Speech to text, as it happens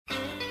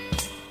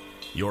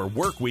Your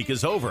work week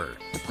is over.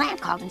 The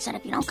plant called and said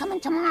if you don't come in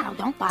tomorrow,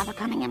 don't bother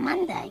coming in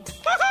Monday.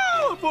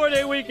 Woohoo!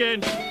 4-day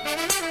weekend.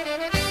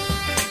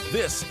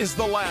 This is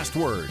The Last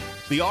Word,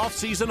 the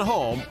off-season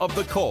home of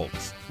the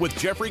Colts, with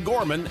Jeffrey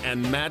Gorman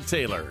and Matt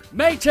Taylor.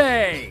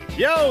 Maytay!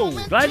 Yo!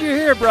 Glad you're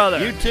here, brother.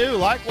 You too,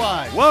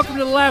 likewise. Welcome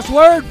to The Last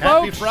Word, folks.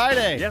 Happy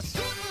Friday. Yes.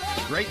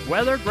 Great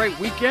weather, great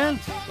weekend.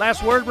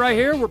 Last Word right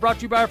here. We're brought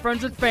to you by our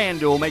friends at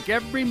FanDuel. Make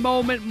every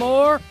moment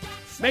more.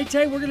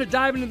 Maytay, we're going to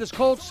dive into this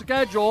Colts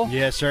schedule.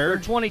 Yes, sir.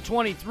 For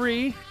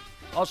 2023.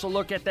 Also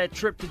look at that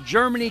trip to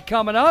Germany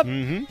coming up.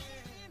 Mm-hmm.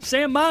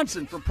 Sam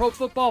Monson from Pro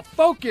Football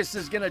Focus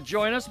is going to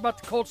join us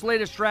about the Colts'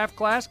 latest draft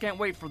class. Can't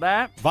wait for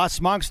that. Was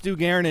magst du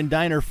gern in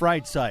deiner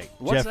Freizeit?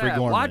 What's Jeffrey that?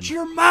 Gorman. Watch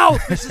your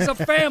mouth. This is a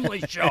family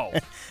show.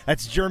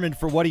 That's German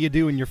for what do you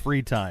do in your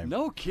free time?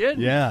 No kidding.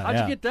 Yeah.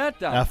 How'd you get that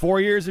done?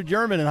 4 years of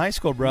German in high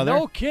school, brother.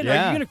 No kidding.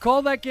 Yeah. Are you going to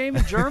call that game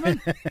in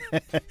German?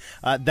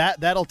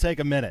 That'll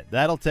take a minute.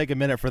 That'll take a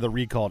minute for the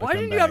recall to Why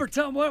come didn't back. you ever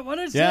tell me? What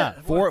is Yeah,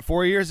 that?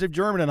 4 years of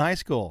German in high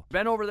school.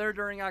 Been over there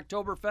during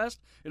Oktoberfest.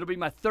 It'll be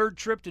my third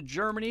trip to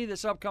Germany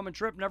this upcoming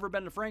trip. Never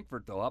been to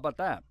Frankfurt, though. How about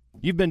that?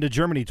 You've been to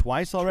Germany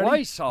twice already?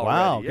 Twice already.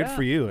 Wow, yeah. good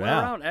for you. Went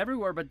Yeah. around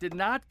everywhere, but did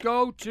not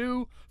go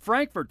to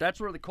Frankfurt.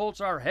 That's where the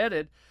Colts are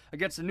headed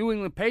against the New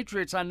England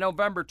Patriots on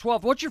November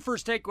 12th. What's your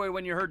first takeaway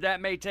when you heard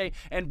that, Maytay?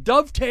 And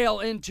dovetail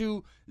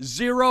into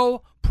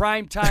 0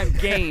 primetime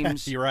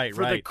games You're right,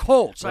 for right. the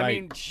Colts. Right. I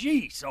mean,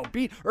 geez,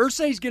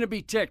 Irsay's going to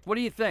be ticked. What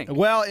do you think?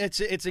 Well,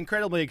 it's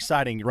incredibly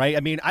exciting, right? I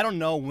mean, I don't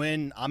know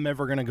when I'm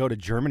ever going to go to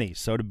Germany,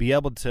 so to be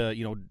able to,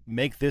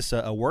 make this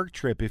a work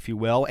trip, if you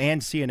will,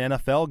 and see an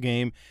NFL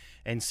game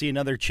and see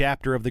another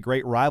chapter of the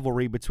great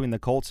rivalry between the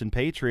Colts and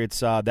Patriots,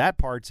 that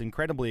part's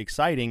incredibly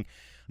exciting.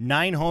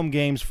 9 home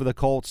games for the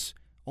Colts,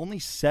 only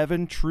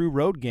 7 true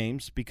road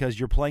games because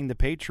you're playing the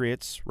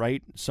Patriots,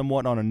 right,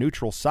 somewhat on a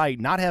neutral site.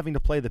 Not having to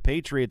play the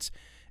Patriots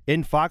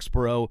in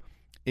Foxborough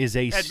is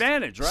a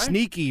advantage, right?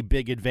 Sneaky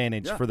big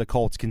advantage for the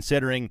Colts,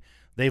 considering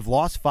they've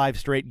lost 5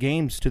 straight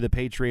games to the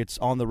Patriots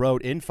on the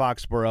road in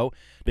Foxborough.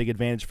 Big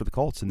advantage for the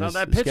Colts in this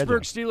Now that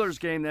Pittsburgh schedule. Steelers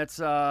game, that's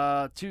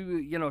that's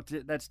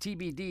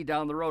TBD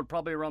down the road,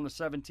 probably around the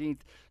 17th,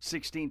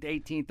 16th,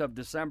 18th of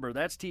December.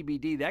 That's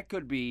TBD. That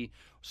could be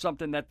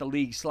something that the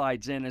league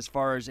slides in as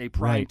far as a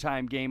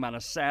primetime game on a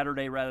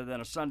Saturday rather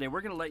than a Sunday.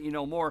 We're going to let you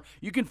know more.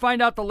 You can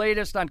find out the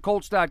latest on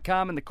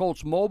Colts.com and the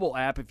Colts mobile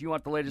app if you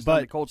want the latest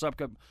on the Colts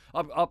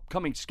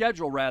upcoming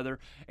schedule, rather.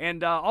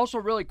 And also,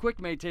 really quick,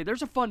 Maytay,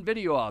 there's a fun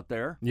video out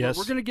there. Yes.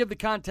 We're going to give the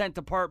content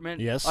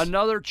department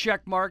another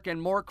check mark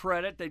and more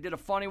credit. They did a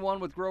funny one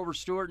with Grover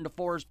Stewart and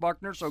DeForest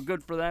Buckner, so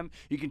good for them.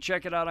 You can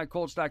check it out on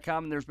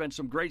Colts.com, and there's been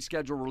some great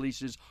schedule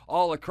releases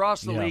all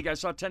across the league. I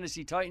saw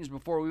Tennessee Titans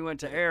before we went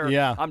to air.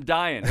 Yeah. I'm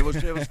dying. It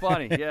was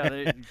funny.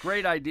 Yeah,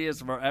 great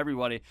ideas for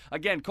everybody.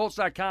 Again,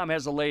 Colts.com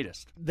has the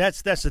latest.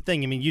 That's the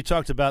thing. I mean, you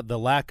talked about the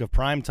lack of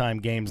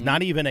primetime games,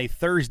 not even a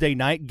Thursday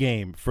night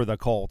game for the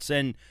Colts.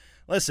 And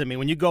listen, I mean,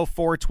 when you go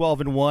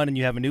 4-12-1 and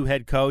you have a new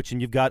head coach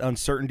and you've got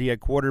uncertainty at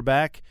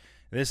quarterback,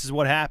 this is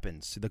what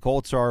happens. The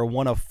Colts are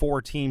one of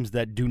 4 teams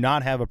that do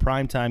not have a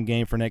primetime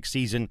game for next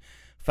season.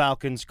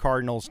 Falcons,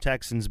 Cardinals,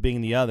 Texans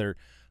being the other.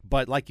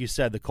 But like you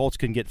said, the Colts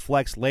can get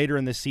flexed later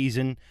in the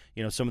season,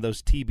 some of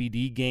those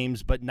TBD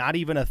games, but not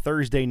even a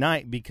Thursday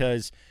night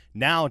because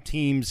now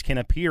teams can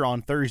appear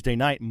on Thursday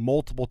night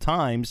multiple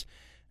times,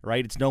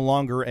 right? It's no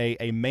longer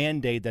a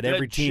mandate that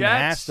every team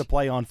has to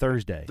play on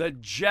Thursday. The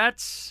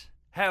Jets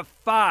have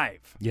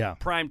 5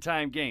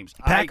 primetime games.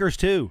 Packers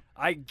too.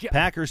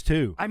 Packers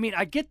too. I mean,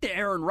 I get the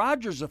Aaron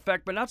Rodgers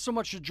effect, but not so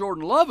much the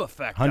Jordan Love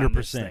effect 100%. on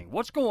this thing.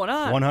 What's going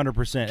on?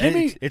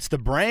 100%. It's the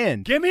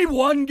brand. Give me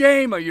 1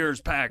 game of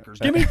yours, Packers.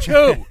 Give me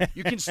 2.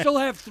 You can still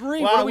have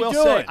 3. Well, what are we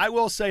doing? I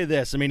will say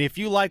this. I mean, if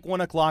you like 1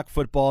 o'clock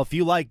football, if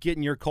you like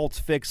getting your Colts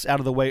fix out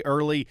of the way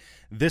early,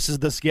 this is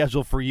the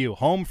schedule for you.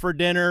 Home for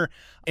dinner,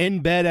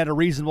 in bed at a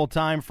reasonable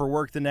time for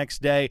work the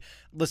next day.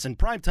 Listen,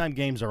 primetime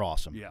games are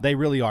awesome. Yeah. They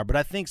really are. But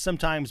I think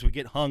sometimes we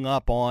get hung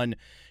up on,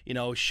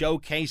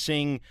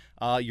 showcasing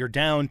your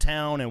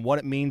downtown and what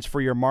it means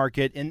for your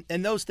market.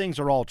 And those things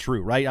are all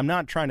true, right? I'm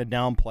not trying to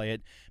downplay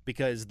it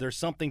because there's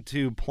something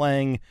to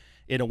playing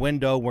in a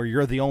window where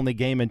you're the only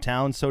game in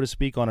town, so to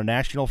speak, on a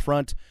national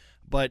front.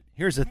 But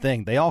here's the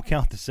thing. They all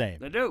count the same.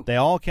 They do. They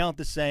all count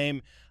the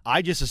same.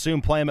 I just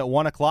assume play them at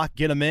 1 o'clock,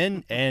 get them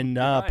in, and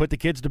put the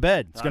kids to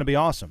bed. It's going to be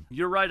awesome.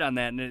 You're right on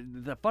that.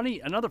 And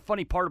another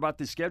funny part about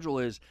this schedule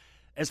is,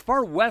 as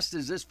far west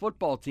as this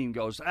football team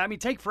goes, I mean,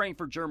 take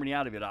Frankfurt, Germany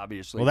out of it,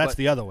 obviously. Well, that's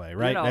the other way,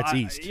 right? That's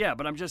east. Yeah,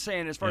 but I'm just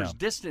saying, as far as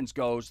distance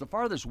goes, the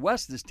farthest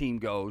west this team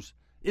goes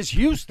is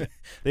Houston.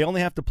 They only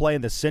have to play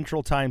in the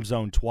Central Time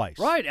Zone twice.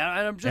 Right, and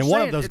I'm just saying. And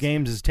one of those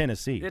games is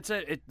Tennessee. It's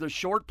the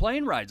short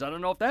plane rides. I don't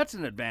know if that's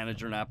an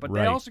advantage or not, but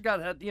they also got,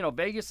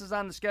 Vegas is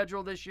on the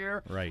schedule this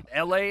year. Right.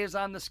 L.A. is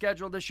on the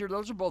schedule this year.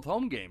 Those are both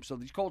home games, so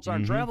these Colts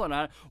aren't traveling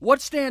on it.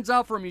 What stands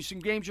out from you, some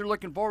games you're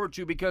looking forward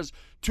to, because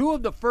 2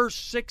 of the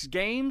first 6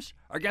 games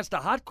are against a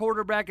hot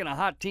quarterback and a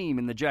hot team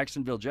in the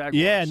Jacksonville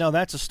Jaguars. Yeah, no,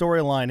 that's a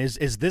storyline.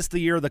 Is this the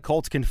year the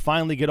Colts can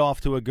finally get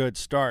off to a good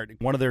start?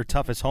 One of their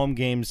toughest home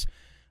games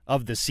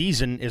of the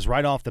season is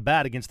right off the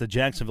bat against the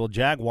Jacksonville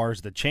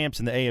Jaguars, the champs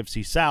in the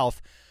AFC South.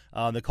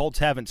 The Colts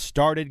haven't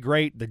started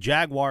great. The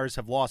Jaguars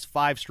have lost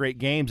 5 straight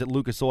games at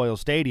Lucas Oil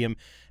Stadium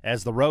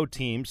as the road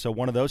team, so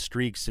one of those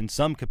streaks in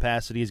some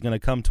capacity is going to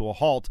come to a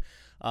halt.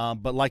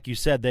 But like you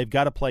said, they've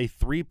got to play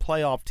 3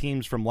 playoff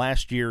teams from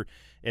last year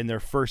in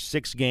their first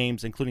 6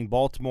 games, including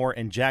Baltimore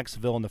and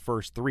Jacksonville in the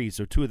first 3.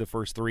 So 2 of the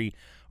first 3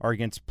 are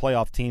against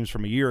playoff teams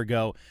from a year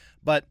ago.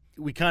 But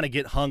we kind of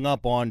get hung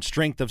up on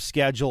strength of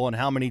schedule and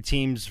how many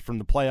teams from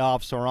the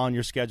playoffs are on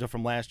your schedule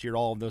from last year,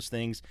 all of those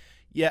things.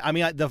 Yeah, I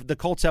mean, the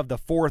Colts have the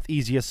 4th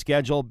easiest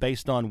schedule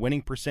based on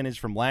winning percentage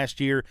from last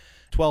year.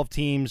 12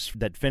 teams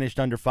that finished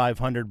under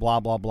 500, blah,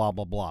 blah, blah,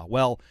 blah, blah.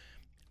 Well,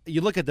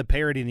 you look at the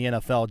parity in the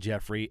NFL,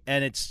 Jeffrey,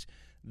 and it's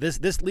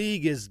this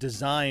league is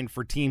designed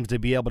for teams to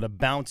be able to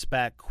bounce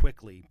back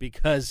quickly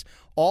because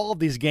all of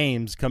these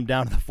games come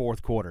down to the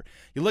fourth quarter.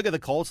 You look at the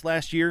Colts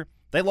last year,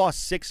 they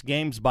lost 6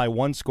 games by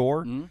 1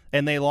 score,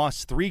 and they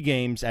lost 3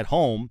 games at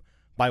home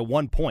by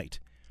 1 point.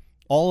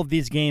 All of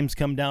these games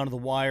come down to the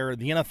wire.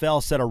 The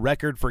NFL set a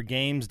record for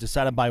games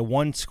decided by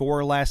 1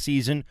 score last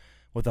season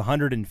with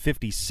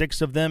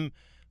 156 of them.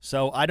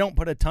 So I don't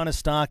put a ton of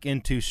stock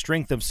into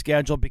strength of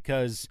schedule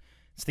because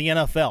it's the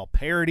NFL.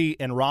 Parity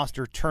and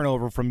roster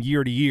turnover from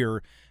year to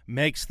year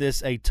makes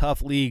this a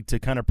tough league to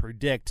kind of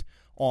predict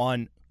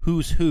on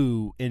who's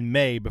who in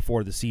May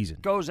before the season.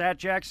 Goes at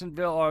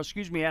Jacksonville,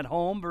 at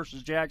home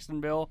versus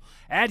Jacksonville,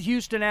 at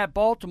Houston, at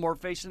Baltimore,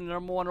 facing the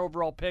number 1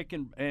 overall pick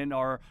and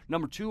our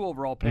number 2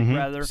 overall pick,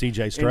 rather.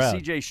 C.J. Stroud. And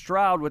C.J.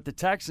 Stroud with the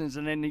Texans,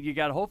 and then you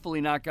got,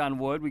 hopefully, knock on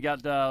wood, we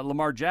got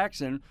Lamar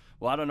Jackson.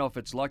 Well, I don't know if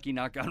it's lucky,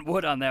 knock on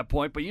wood on that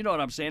point, but you know what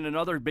I'm saying,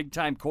 another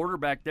big-time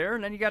quarterback there.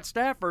 And then you got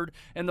Stafford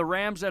and the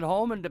Rams at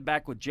home and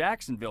back with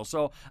Jacksonville.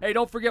 So, hey,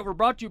 don't forget, we're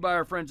brought to you by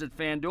our friends at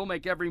FanDuel.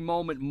 Make every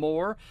moment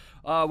more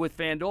with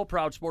FanDuel,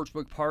 proud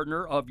sportsbook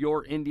partner of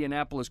your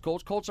Indianapolis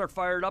Colts. Colts are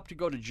fired up to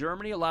go to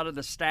Germany. A lot of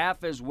the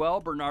staff as well.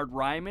 Bernard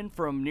Ryman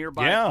from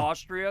nearby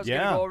Austria is going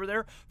to go over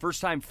there.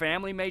 First-time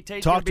family mate.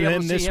 Talked to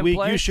him this week.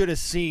 You should have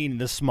seen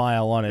the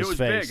smile on his face.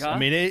 It was big, huh? I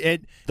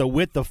mean, the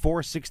width of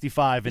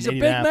 465 in Indianapolis. He's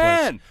a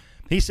big man.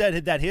 He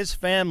said that his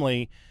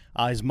family,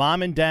 his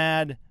mom and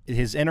dad,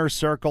 his inner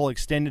circle,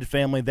 extended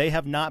family, they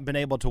have not been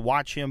able to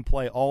watch him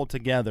play all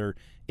together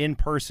in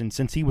person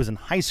since he was in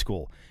high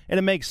school. And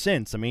it makes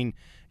sense. I mean,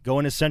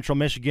 going to Central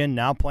Michigan,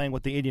 now playing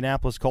with the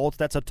Indianapolis Colts,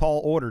 that's a tall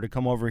order to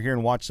come over here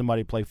and watch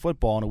somebody play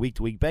football on a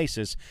week-to-week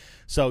basis.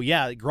 So,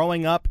 yeah,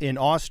 growing up in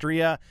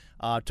Austria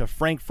to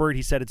Frankfurt,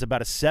 he said it's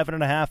about a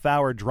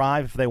 7.5-hour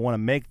drive. If they want to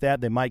make that,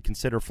 they might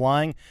consider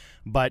flying.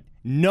 But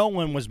no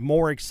one was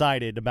more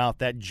excited about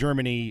that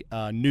Germany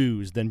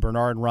news than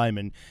Bernard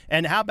Ryman.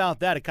 And how about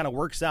that? It kind of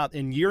works out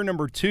in year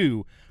number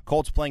 2,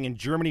 Colts playing in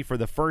Germany for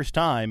the first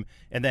time,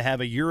 and they have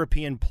a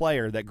European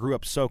player that grew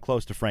up so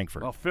close to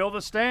Frankfurt. Well, fill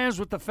the stands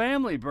with the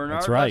family,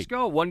 Bernard. That's right. Let's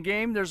go. One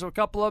game, there's a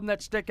couple of them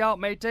that stick out.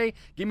 Mate,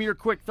 give me your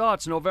quick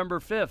thoughts. November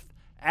 5th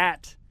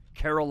at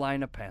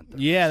Carolina Panthers.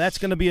 Yeah, that's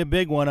going to be a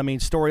big one. I mean,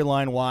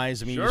 storyline-wise,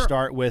 Sure. you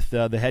start with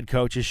the head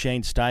coach is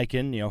Shane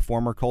Steichen,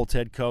 former Colts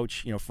head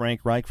coach,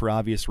 Frank Reich for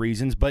obvious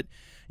reasons. But,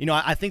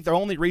 I think the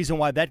only reason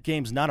why that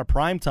game's not a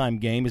primetime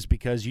game is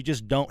because you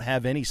just don't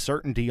have any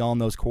certainty on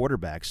those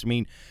quarterbacks. I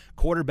mean,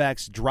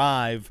 quarterbacks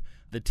drive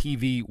the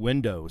TV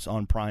windows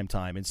on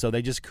primetime, and so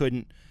they just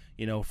couldn't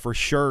for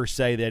sure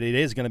say that it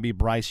is going to be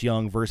Bryce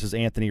Young versus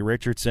Anthony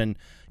Richardson.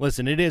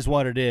 Listen, it is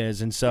what it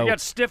is, and so you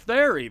got stiff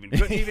there. Even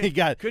couldn't even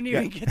get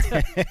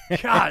that.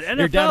 God, NFL.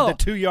 You're down at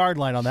the 2-yard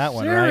line on that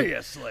one, right?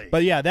 Seriously.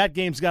 But yeah, that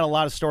game's got a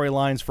lot of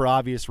storylines for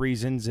obvious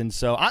reasons, and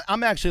so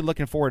I'm actually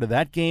looking forward to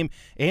that game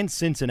and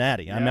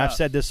Cincinnati. I mean, I've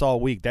said this all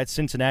week. That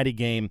Cincinnati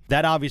game,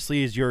 that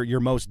obviously is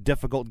your most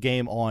difficult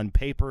game on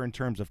paper in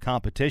terms of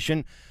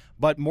competition.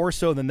 But more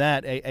so than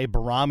that, a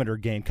barometer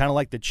game, kind of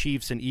like the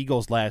Chiefs and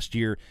Eagles last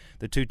year,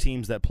 the 2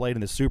 teams that played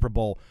in the Super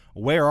Bowl.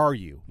 Where are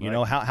you? You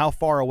know, how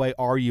far away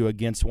are you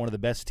against one of the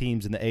best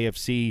teams in the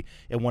AFC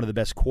and one of the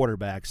best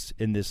quarterbacks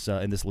in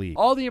this league?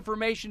 All the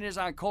information is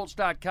on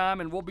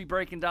Colts.com, and we'll be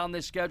breaking down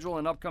this schedule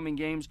and upcoming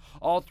games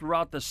all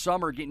throughout the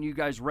summer, getting you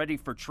guys ready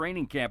for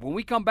training camp. When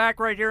we come back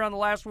right here on The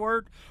Last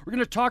Word, we're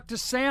going to talk to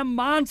Sam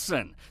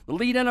Monson, the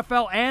lead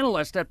NFL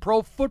analyst at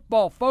Pro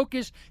Football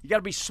Focus. You got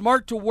to be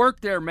smart to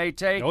work there,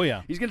 Mate. Oh, yeah.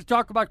 He's going to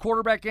talk about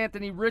quarterback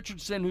Anthony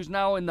Richardson, who's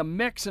now in the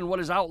mix, and what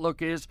his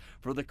outlook is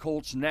for the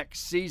Colts next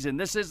season.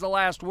 This is The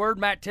Last Word.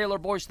 Matt Taylor,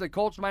 voice of the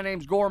Colts. My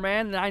name's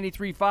Gorman,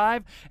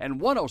 93.5 and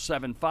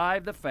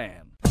 107.5 The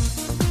Fan.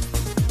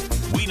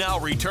 We now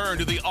return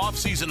to the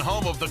offseason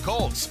home of the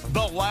Colts,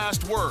 The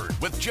Last Word,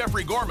 with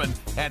Jeffrey Gorman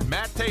and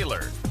Matt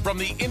Taylor from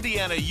the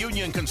Indiana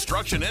Union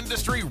Construction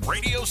Industry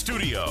Radio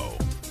Studio.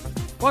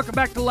 Welcome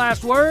back to The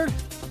Last Word.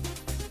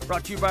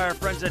 Brought to you by our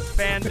friends at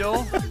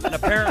FanDuel and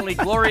apparently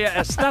Gloria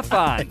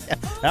Estefan.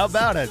 How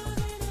about it?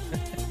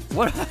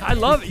 What I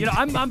love it.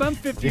 I'm a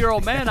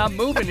 50-year-old man. I'm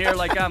moving here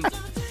like I'm.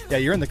 Yeah,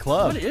 you're in the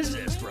club. What is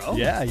this, bro?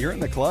 Yeah, you're in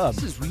the club.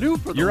 This is new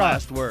for The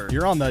Last Word.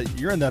 You're in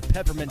the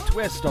peppermint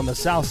twist on the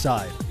south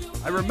side.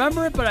 I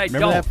remember it, but I don't.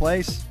 Remember that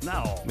place?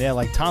 No. Yeah,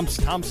 like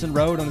Thompson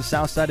Road on the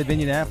south side of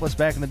Indianapolis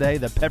back in the day,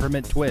 the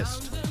Peppermint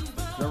Twist. Is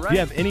that right? Do you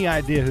have any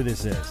idea who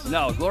this is?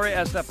 No,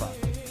 Gloria Estefan.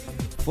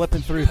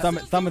 Flipping through,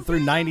 thumbing through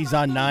 90s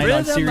on 9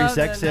 on Sirius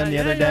XM the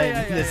other day.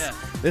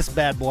 This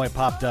bad boy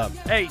popped up.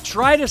 Hey,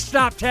 try to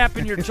stop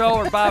tapping your toe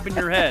or bobbing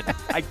your head.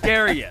 I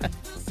dare you.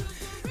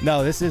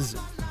 No, this is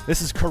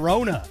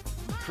Corona.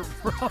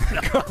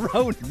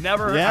 Corona.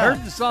 Never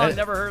heard the song,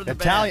 never heard of the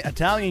band.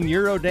 Italian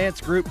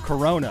Eurodance group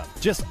Corona.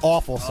 Just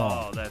awful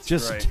song. Oh, that's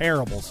just great.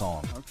 Terrible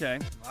song. Okay.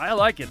 I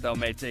like it, though,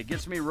 Mate. It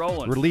gets me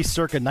rolling. Released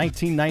circa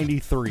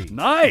 1993.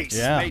 Nice.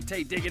 Yeah. Mate,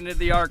 digging into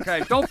the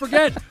archive. Don't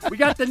forget, we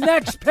got the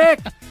next pick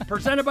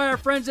presented by our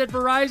friends at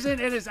Verizon.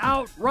 It is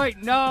out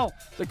right now.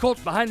 The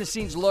Colts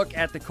behind-the-scenes look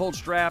at the Colts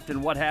draft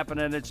and what happened,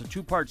 and it's a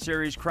two-part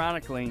series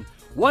chronicling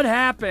what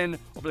happened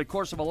over the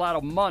course of a lot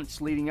of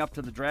months leading up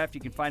to the draft.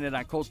 You can find it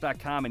on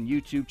Colts.com and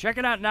YouTube. Check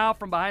it out now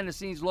from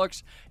behind-the-scenes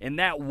looks in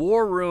that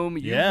war room.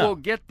 You will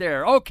get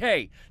there.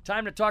 Okay,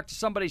 time to talk to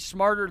somebody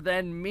smarter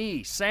than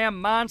me, Sam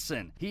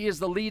Monson. He is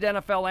the lead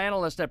NFL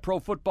analyst at Pro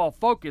Football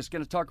Focus.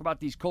 Going to talk about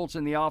these Colts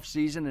in the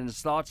offseason and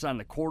his thoughts on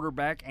the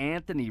quarterback,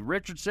 Anthony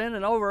Richardson,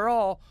 and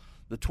overall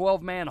the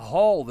 12-man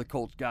haul the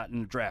Colts got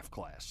in the draft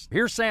class.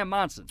 Here's Sam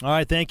Monson. All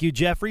right, thank you,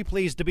 Jeffrey.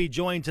 Pleased to be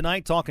joined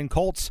tonight talking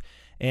Colts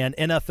and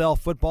NFL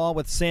football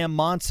with Sam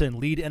Monson,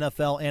 lead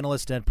NFL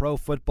analyst at Pro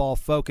Football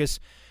Focus.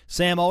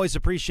 Sam, always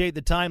appreciate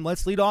the time.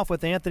 Let's lead off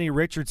with Anthony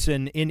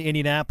Richardson in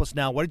Indianapolis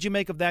now. What did you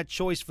make of that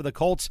choice for the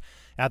Colts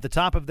at the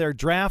top of their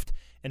draft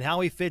and how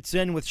he fits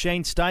in with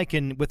Shane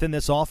Steichen within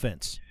this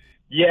offense?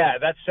 Yeah,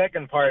 that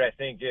second part I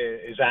think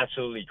is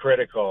absolutely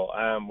critical.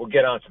 We'll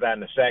get onto that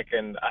in a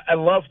second. I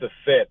love the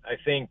fit.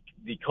 I think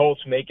the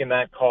Colts making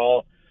that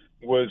call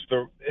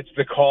it's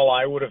the call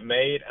I would have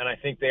made, and I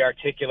think they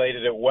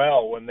articulated it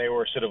well when they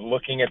were sort of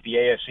looking at the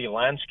AFC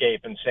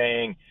landscape and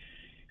saying,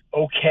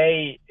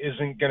 okay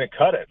isn't going to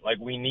cut it. Like,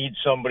 we need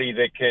somebody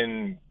that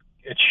can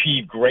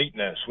achieve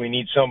greatness. We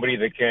need somebody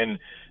that can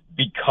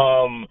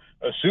become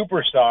a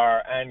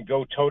superstar and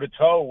go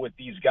toe-to-toe with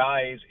these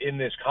guys in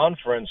this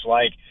conference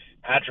like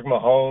Patrick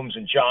Mahomes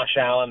and Josh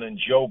Allen and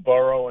Joe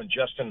Burrow and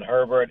Justin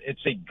Herbert.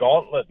 It's a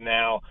gauntlet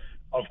now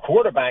of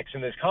quarterbacks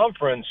in this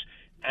conference.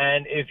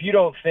 And if you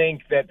don't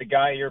think that the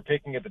guy you're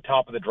picking at the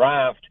top of the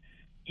draft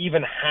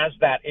even has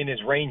that in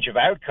his range of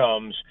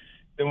outcomes,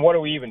 then what are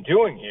we even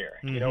doing here?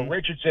 Mm-hmm. You know,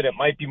 Richardson, it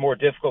might be more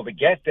difficult to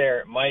get there.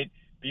 It might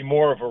be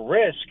more of a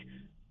risk,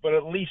 but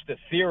at least the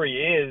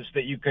theory is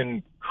that you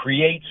can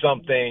create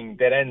something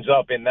that ends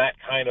up in that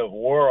kind of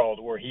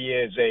world where he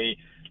is a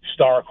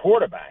star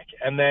quarterback.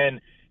 And then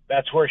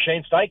that's where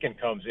Shane Steichen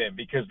comes in,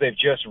 because they've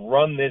just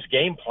run this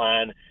game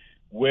plan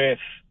with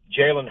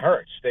Jalen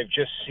Hurts. They've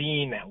just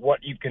seen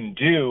what you can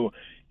do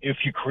if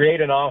you create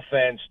an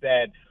offense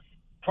that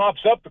props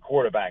up the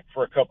quarterback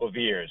for a couple of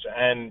years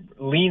and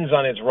leans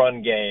on his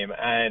run game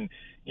and,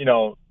 you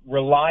know,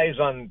 relies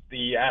on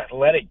the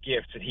athletic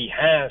gifts that he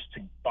has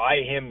to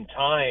buy him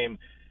time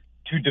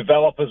to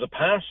develop as a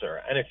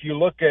passer. And if you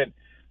look at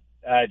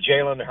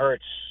Jalen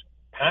Hurts'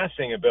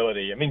 passing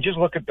ability, I mean, just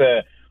look at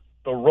the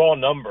raw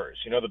numbers,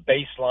 you know, the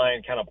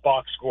baseline kind of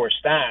box score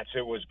stats.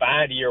 It was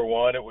bad year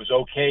one, it was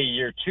okay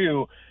year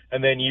two,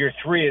 and then year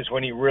three is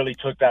when he really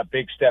took that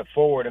big step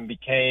forward and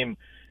became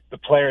the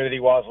player that he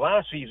was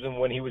last season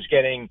when he was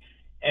getting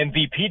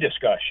MVP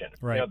discussion.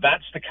 Right. You know,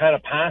 that's the kind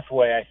of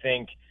pathway I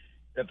think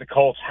that the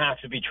Colts have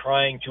to be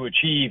trying to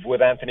achieve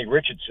with Anthony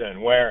Richardson,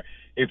 where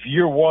if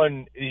year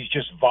one is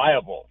just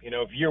viable, you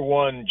know, if year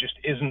one just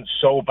isn't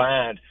so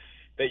bad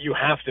that you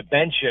have to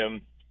bench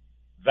him,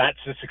 that's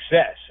a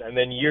success. And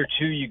then year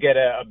two, you get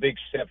a big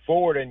step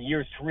forward, and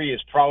year three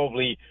is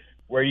probably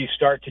where you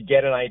start to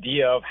get an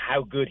idea of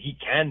how good he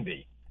can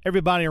be.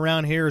 Everybody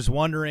around here is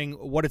wondering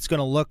what it's going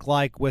to look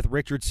like with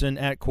Richardson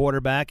at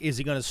quarterback. Is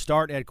he going to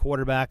start at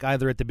quarterback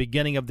either at the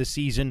beginning of the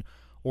season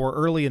or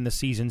early in the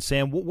season?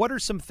 Sam, what are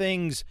some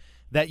things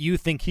that you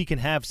think he can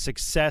have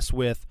success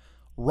with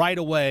right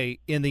away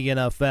in the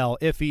NFL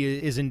if he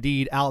is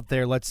indeed out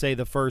there, let's say,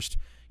 the first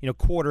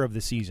quarter of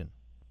the season?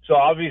 So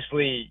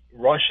obviously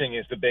rushing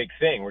is the big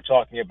thing. We're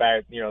talking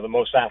about, the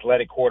most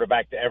athletic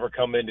quarterback to ever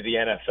come into the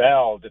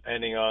NFL,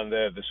 depending on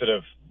the sort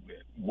of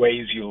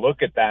ways you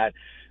look at that.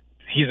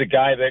 He's a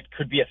guy that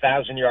could be a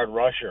 1,000-yard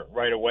rusher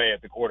right away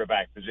at the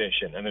quarterback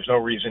position, and there's no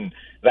reason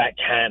that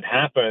can't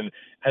happen.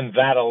 And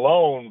that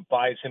alone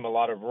buys him a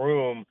lot of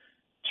room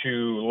to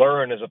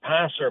learn as a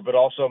passer, but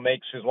also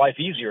makes his life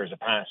easier as a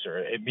passer.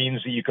 It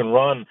means that you can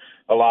run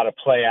a lot of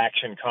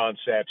play-action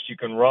concepts. You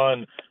can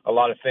run a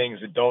lot of things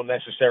that don't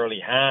necessarily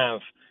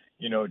have,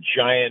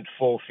 giant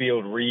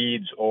full-field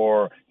reads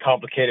or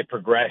complicated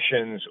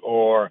progressions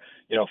or,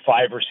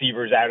 5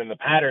 receivers out in the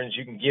patterns.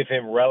 You can give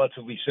him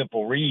relatively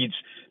simple reads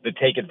that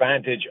take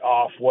advantage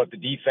of what the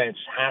defense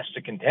has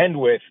to contend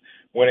with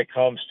when it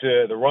comes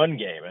to the run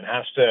game and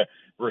has to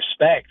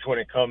respect when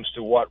it comes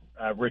to what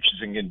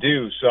Richardson can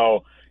do.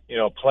 So,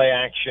 play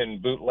action,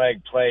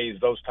 bootleg plays,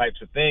 those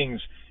types of things,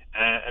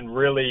 and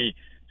really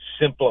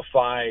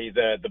simplify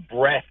the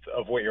breadth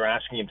of what you're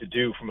asking him to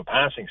do from a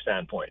passing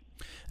standpoint.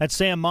 That's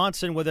Sam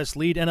Monson with us,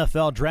 lead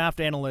NFL draft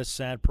analyst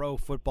at Pro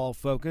Football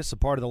Focus, a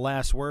part of the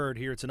Last Word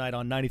here tonight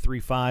on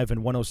 93.5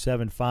 and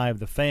 107.5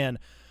 The Fan.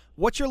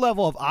 What's your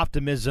level of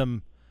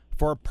optimism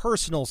for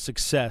personal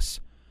success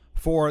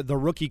for the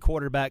rookie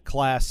quarterback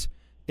class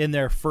in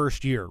their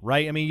first year,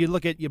 right? I mean, you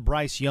look at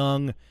Bryce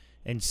Young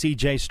and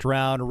C.J.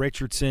 Stroud,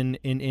 Richardson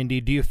in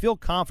Indy. Do you feel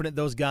confident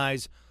those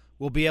guys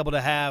will be able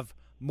to have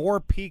more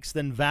peaks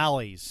than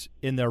valleys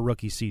in their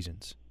rookie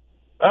seasons?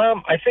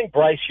 I think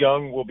Bryce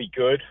Young will be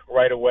good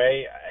right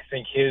away. I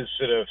think his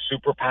sort of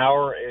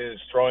superpower is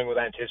throwing with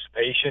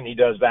anticipation. He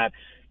does that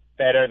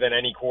better than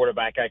any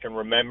quarterback I can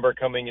remember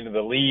coming into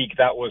the league.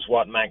 That was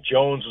what Mac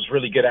Jones was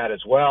really good at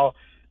as well.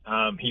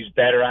 He's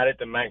better at it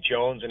than Mac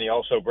Jones, and he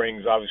also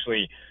brings,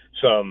 obviously,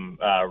 some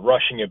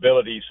rushing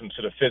ability, some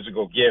sort of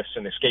physical gifts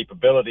and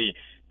escapability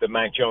that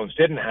Mac Jones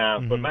didn't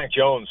have. But Mac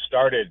Jones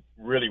started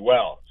really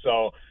well.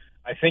 So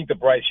I think that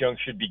Bryce Young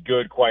should be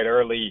good quite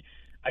early.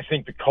 I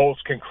think the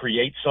Colts can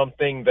create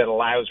something that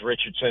allows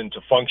Richardson to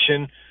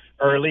function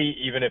early,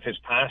 even if his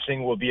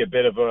passing will be a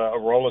bit of a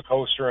roller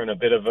coaster and a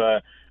bit of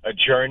a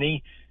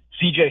journey.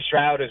 C.J.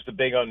 Stroud is the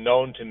big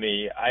unknown to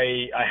me.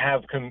 I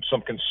have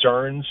some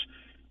concerns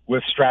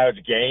with Stroud's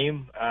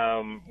game,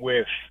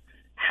 with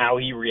how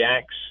he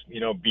reacts,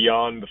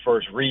 beyond the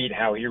first read,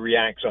 how he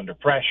reacts under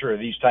pressure,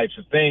 these types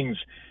of things.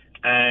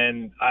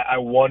 And I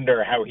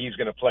wonder how he's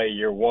going to play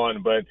year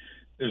one. But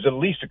there's at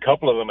least a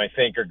couple of them I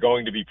think are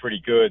going to be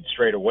pretty good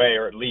straight away,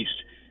 or at least,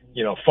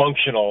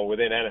 functional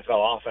within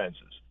NFL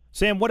offenses.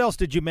 Sam, what else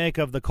did you make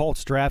of the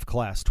Colts draft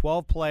class?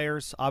 12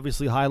 players,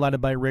 obviously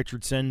highlighted by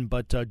Richardson,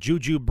 but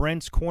Juju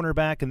Brents,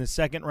 cornerback in the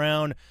second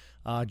round,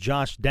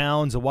 Josh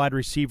Downs, a wide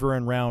receiver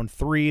in round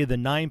 3, the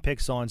 9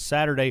 picks on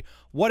Saturday.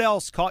 What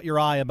else caught your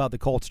eye about the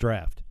Colts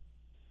draft?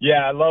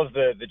 Yeah, I love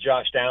the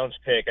Josh Downs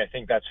pick. I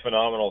think that's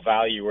phenomenal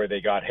value where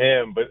they got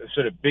him. But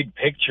sort of big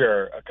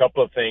picture, a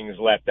couple of things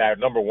left out.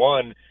 Number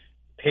one,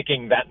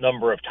 picking that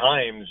number of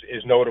times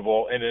is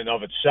notable in and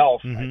of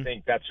itself. I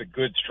think that's a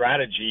good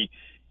strategy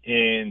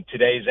in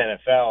today's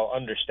NFL,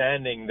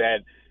 understanding that,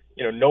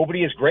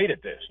 nobody is great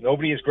at this.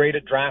 Nobody is great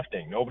at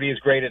drafting. Nobody is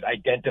great at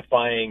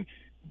identifying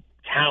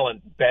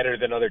talent better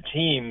than other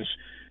teams.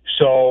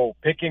 So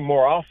picking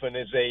more often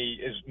is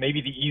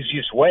maybe the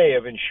easiest way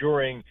of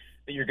ensuring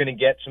that you're going to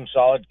get some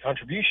solid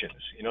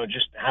contributions,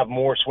 just have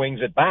more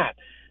swings at bat.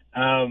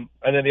 And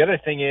then the other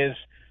thing is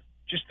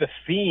just the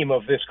theme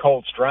of this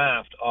Colts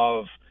draft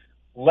of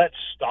let's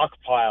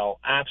stockpile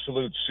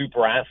absolute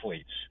super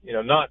athletes,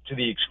 not to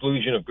the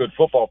exclusion of good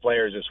football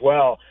players as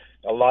well.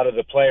 A lot of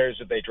the players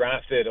that they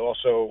drafted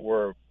also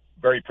were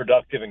very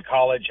productive in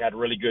college, had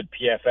really good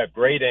PFF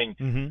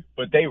grading,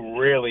 but they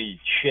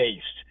really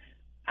chased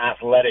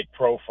athletic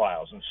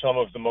profiles, and some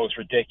of the most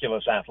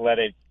ridiculous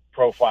athletic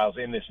profiles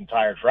in this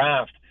entire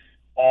draft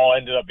all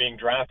ended up being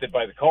drafted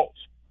by the Colts.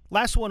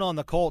 Last one on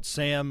the Colts,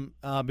 Sam,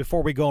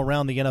 before we go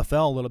around the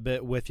NFL a little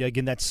bit with you.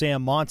 Again, that's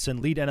Sam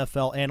Monson, lead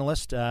NFL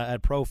analyst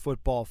at Pro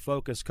Football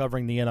Focus,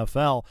 covering the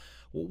NFL.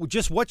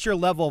 Just what's your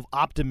level of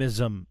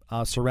optimism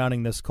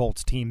surrounding this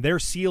Colts team? Their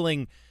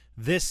ceiling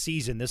this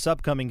season, this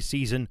upcoming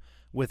season,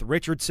 with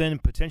Richardson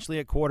potentially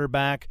at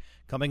quarterback,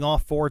 coming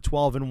off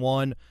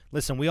 4-12-1.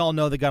 Listen, we all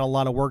know they got a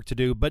lot of work to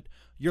do, but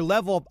your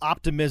level of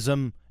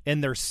optimism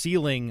and their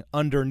ceiling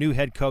under new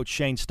head coach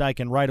Shane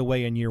Steichen right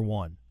away in year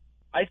one.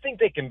 I think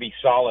they can be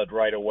solid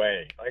right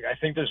away. I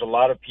think there's a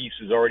lot of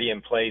pieces already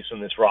in place on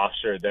this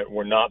roster that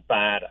were not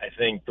bad. I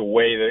think the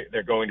way that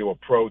they're going to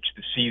approach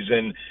the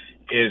season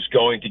is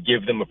going to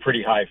give them a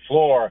pretty high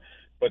floor.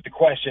 But the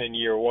question in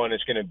year one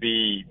is going to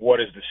be, what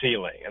is the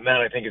ceiling? And that,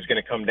 I think, is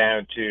going to come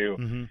down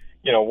to,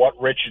 what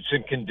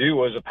Richardson can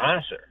do as a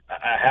passer.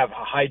 I have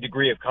a high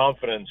degree of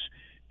confidence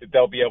that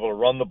they'll be able to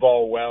run the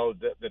ball well,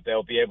 that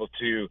they'll be able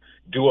to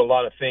do a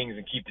lot of things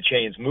and keep the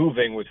chains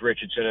moving with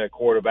Richardson at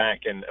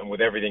quarterback and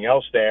with everything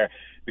else there.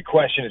 The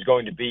question is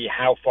going to be,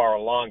 how far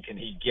along can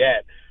he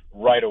get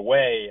right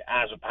away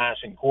as a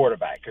passing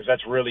quarterback? Because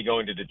that's really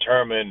going to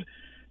determine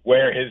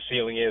where his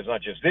ceiling is,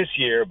 not just this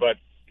year, but,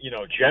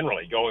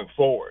 generally going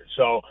forward.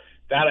 So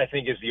that, I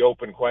think, is the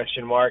open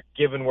question mark.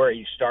 Given where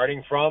he's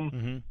starting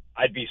from,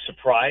 I'd be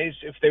surprised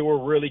if they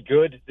were really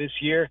good this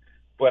year,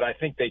 but I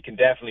think they can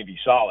definitely be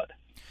solid.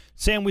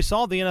 Sam, we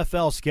saw the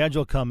NFL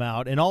schedule come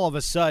out, and all of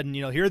a sudden,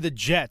 here are the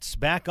Jets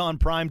back on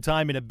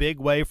primetime in a big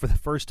way for the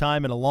first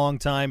time in a long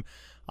time.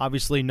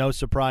 Obviously, no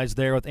surprise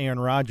there with Aaron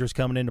Rodgers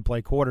coming in to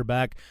play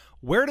quarterback.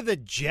 Where do the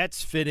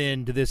Jets fit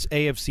into this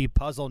AFC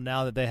puzzle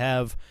now that they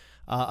have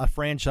a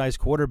franchise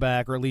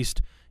quarterback, or at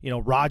least,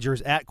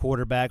 Rodgers at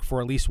quarterback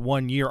for at least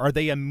 1 year? Are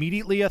they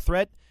immediately a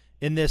threat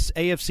in this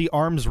AFC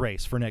arms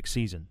race for next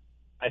season?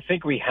 I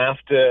think we have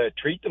to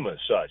treat them as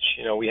such.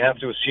 We have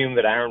to assume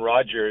that Aaron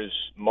Rodgers,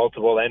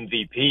 multiple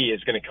MVP,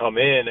 is going to come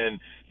in and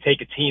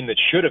take a team that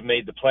should have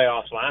made the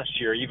playoffs last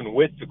year, even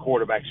with the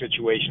quarterback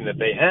situation that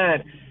they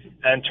had,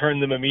 and turn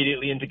them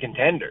immediately into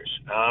contenders.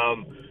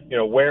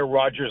 Where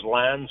Rodgers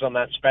lands on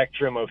that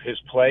spectrum of his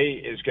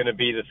play is going to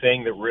be the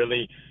thing that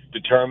really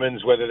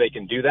determines whether they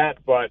can do that.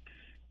 But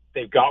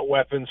they've got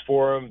weapons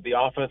for him. The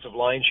offensive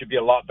line should be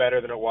a lot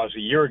better than it was a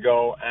year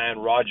ago,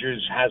 and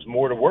Rodgers has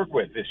more to work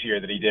with this year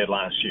than he did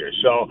last year.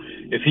 So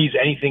if he's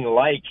anything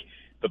like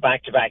the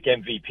back-to-back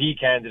MVP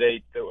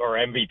candidate or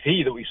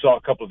MVP that we saw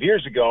a couple of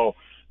years ago,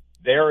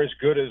 they're as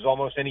good as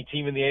almost any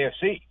team in the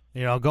AFC.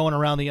 Going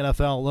around the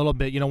NFL a little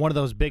bit, one of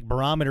those big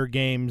barometer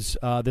games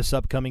this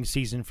upcoming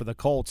season for the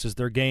Colts is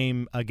their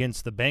game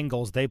against the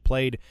Bengals. They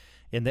played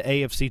in the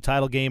AFC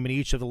title game in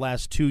each of the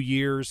last 2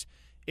 years.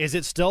 Is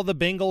it still the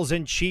Bengals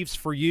and Chiefs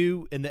for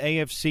you in the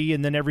AFC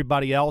and then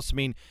everybody else? I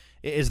mean,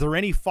 is there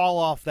any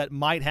fall-off that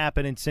might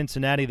happen in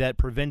Cincinnati that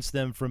prevents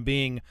them from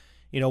being,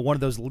 one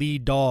of those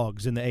lead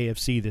dogs in the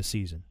AFC this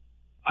season?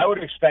 I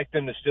would expect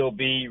them to still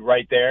be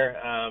right there.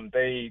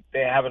 They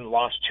haven't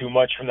lost too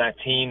much from that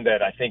team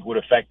that I think would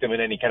affect them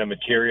in any kind of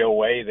material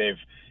way. They've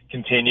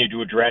continued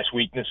to address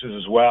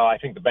weaknesses as well. I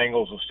think the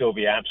Bengals will still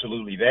be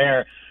absolutely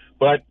there.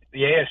 But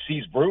the AFC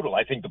is brutal.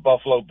 I think the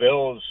Buffalo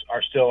Bills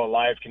are still a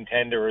live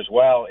contender as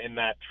well in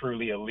that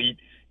truly elite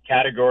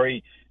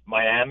category.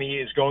 Miami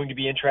is going to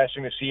be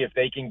interesting to see if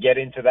they can get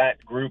into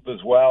that group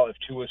as well, if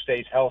Tua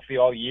stays healthy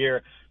all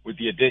year with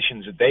the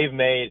additions that they've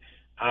made.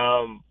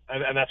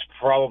 And that's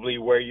probably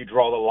where you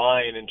draw the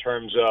line in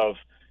terms of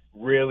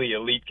really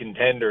elite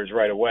contenders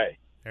right away.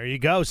 There you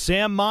go.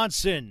 Sam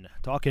Monson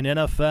talking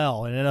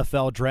NFL, an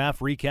NFL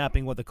draft,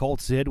 recapping what the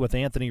Colts did with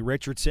Anthony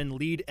Richardson,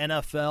 lead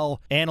NFL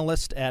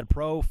analyst at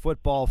Pro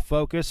Football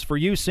Focus. For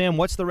you, Sam,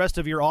 what's the rest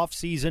of your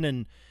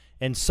offseason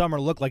and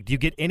summer look like? Do you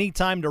get any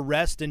time to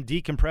rest and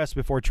decompress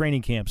before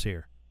training camps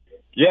here?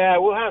 Yeah,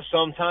 we'll have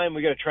some time.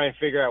 We got to try and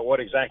figure out what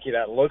exactly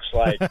that looks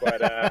like,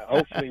 but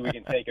hopefully we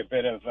can take a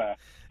bit of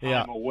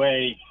time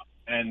away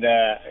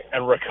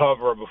and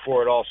recover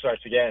before it all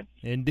starts again.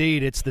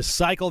 Indeed, it's the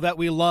cycle that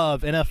we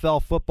love.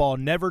 NFL football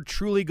never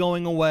truly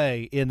going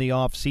away in the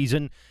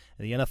offseason.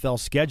 The NFL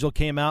schedule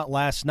came out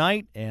last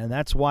night, and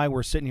that's why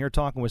we're sitting here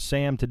talking with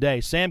Sam today.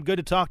 Sam, good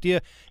to talk to you,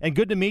 and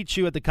good to meet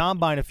you at the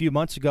Combine a few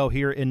months ago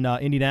here in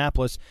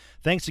Indianapolis.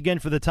 Thanks again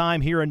for the time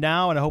here and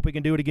now, and I hope we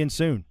can do it again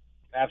soon.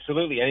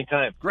 Absolutely,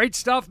 anytime. Great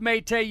stuff,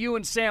 Mayte, you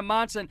and Sam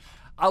Monson.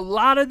 A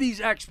lot of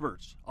these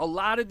experts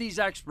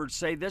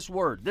say this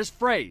word, this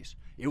phrase,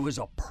 it was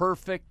a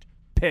perfect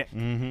pick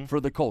for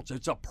the Colts.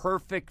 It's a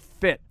perfect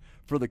fit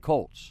for the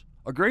Colts.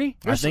 Agree?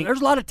 There's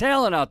a lot of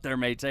talent out there,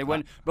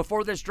 Mayte.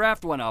 Before this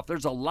draft went off,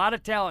 there's a lot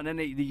of talent, and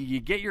you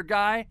get your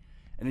guy,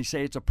 and they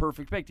say it's a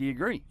perfect pick. Do you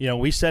agree?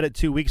 We said it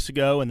 2 weeks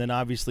ago, and then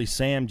obviously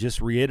Sam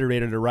just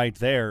reiterated it right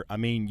there. I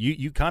mean,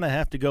 you kind of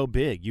have to go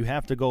big. You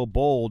have to go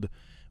bold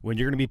when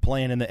you're going to be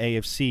playing in the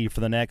AFC for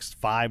the next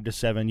 5 to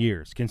 7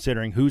 years,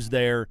 considering who's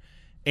there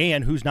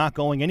and who's not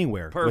going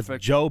anywhere. Perfect.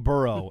 With Joe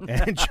Burrow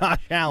and Josh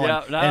Allen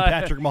and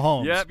Patrick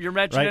Mahomes. Yep, you're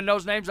mentioning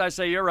those names. I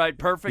say you're right.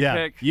 Perfect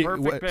pick.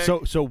 Perfect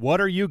pick. So what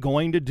are you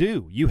going to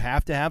do? You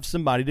have to have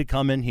somebody to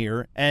come in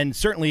here, and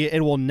certainly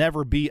it will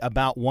never be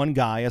about one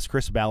guy, as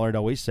Chris Ballard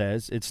always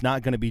says. It's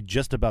not going to be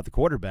just about the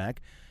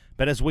quarterback.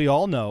 But as we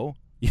all know,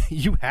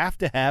 you have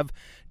to have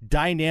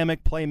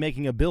dynamic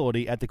playmaking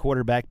ability at the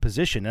quarterback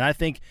position. And I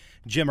think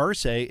Jim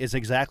Irsay is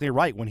exactly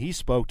right. When he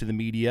spoke to the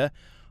media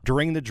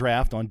during the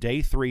draft on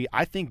day 3,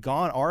 I think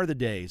gone are the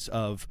days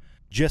of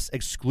just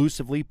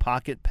exclusively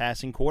pocket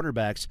passing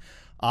quarterbacks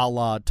a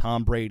la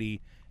Tom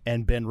Brady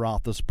and Ben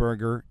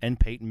Roethlisberger and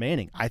Peyton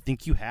Manning. I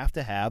think you have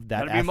to have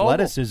that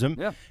athleticism.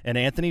 Yeah. And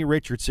Anthony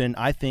Richardson,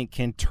 I think,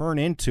 can turn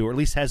into, or at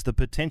least has the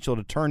potential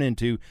to turn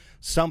into,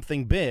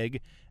 something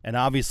big. And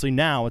obviously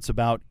now it's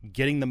about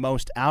getting the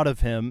most out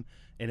of him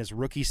in his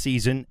rookie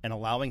season and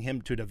allowing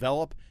him to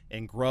develop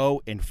and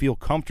grow and feel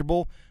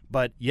comfortable.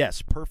 But,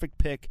 yes, perfect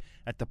pick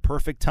at the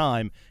perfect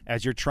time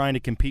as you're trying to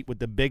compete with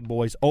the big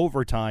boys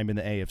overtime in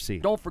the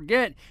AFC. Don't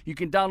forget, you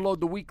can download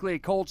the Weekly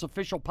Colts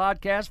official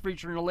podcast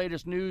featuring the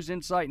latest news,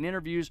 insight, and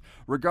interviews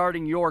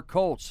regarding your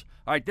Colts.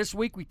 All right, this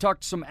week we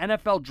talked some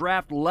NFL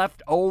draft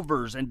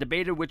leftovers and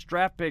debated which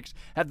draft picks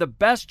have the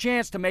best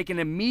chance to make an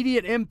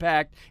immediate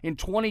impact in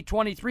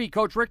 2023.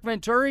 Coach Rick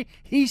Venturi,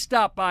 he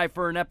stopped by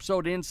for an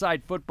episode of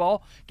Inside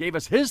Football, gave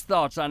us his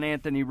thoughts on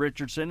Anthony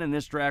Richardson in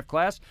this draft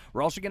class.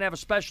 We're also going to have a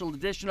special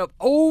edition of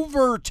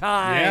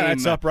Overtime. Yeah,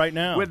 that's up right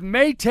now. With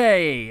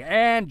Mayte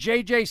and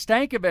JJ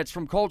Stankovitz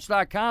from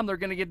Colts.com. They're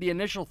going to give the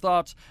initial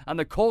thoughts on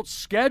the Colts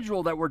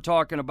schedule that we're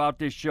talking about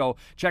this show.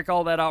 Check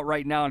all that out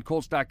right now on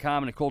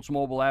Colts.com and the Colts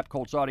mobile app,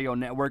 Colts Audio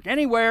Network.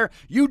 Anywhere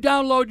you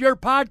download your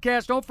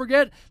podcast, don't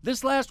forget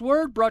this last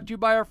word brought to you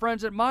by our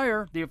friends at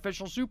Meijer, the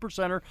official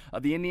supercenter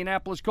of the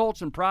Indianapolis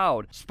Colts and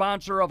proud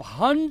sponsor of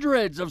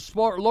hundreds of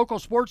local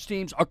sports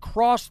teams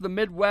across the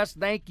Midwest.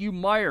 Thank you,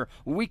 Meijer.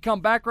 When we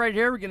come back right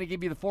here, we're going to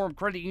give you the Forum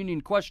Credit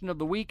Union question of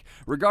the week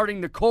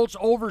regarding the Colts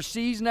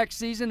overseas next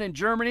season in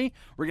Germany.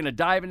 We're going to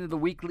dive into the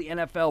weekly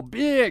NFL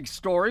big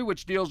story,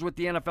 which deals with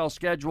the NFL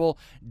schedule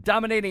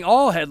dominating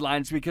all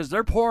headlines because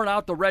they're pouring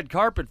out the red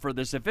carpet for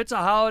this. If it's a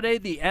holiday,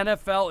 the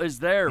NFL is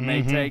there,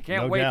 Maytay.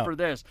 Can't wait for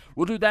this.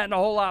 We'll do that and a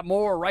whole lot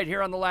more right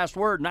here on The Last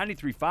Word,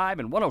 93.5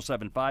 and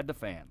 107.5 The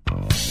Fan.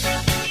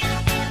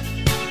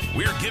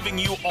 We're giving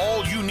you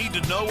all you need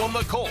to know on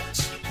the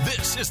Colts.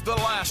 This is The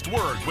Last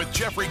Word with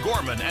Jeffrey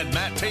Gorman and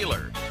Matt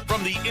Taylor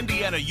from the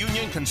Indiana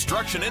Union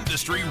Construction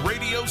Industry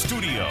Radio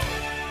Studio.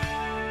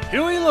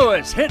 Huey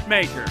Lewis,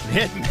 Hitmaker.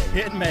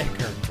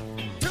 Hitmaker.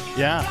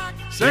 Yeah.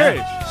 Say.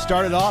 Yeah.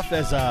 Started off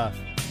as a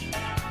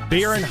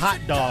beer and hot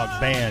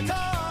dog band.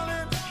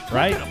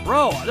 Right?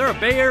 Bro, they're a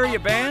Bay Area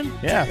band?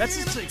 Yeah. That's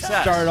a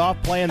success. Started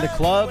off playing the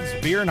clubs,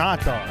 beer and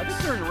hot dogs. I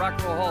think they're in the Rock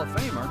and Roll Hall of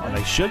Fame, aren't they? Well,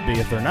 they should be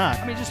if they're not.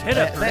 I mean, just hit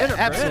it for hit.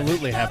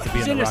 Absolutely have to be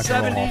in the Rock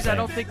and Roll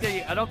Hall of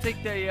Fame. I don't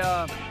think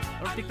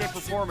they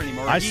perform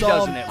anymore. I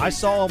saw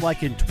them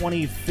like in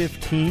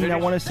 2015, I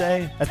want to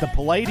say, at the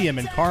Palladium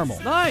in Carmel.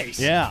 Nice.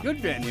 Yeah. Good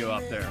venue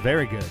up there.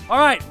 Very good. All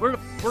right, we're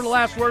The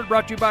Last Word,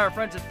 brought to you by our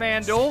friends at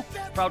FanDuel,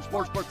 proud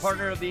sportsbook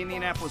partner of the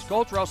Indianapolis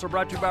Colts. We're also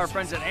brought to you by our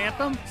friends at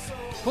Anthem.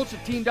 Colts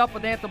have teamed up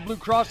with Anthem Blue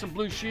Cross and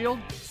Blue Shield,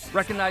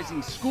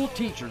 recognizing school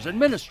teachers,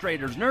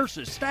 administrators,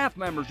 nurses, staff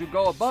members who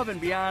go above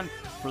and beyond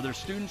for their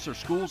students, their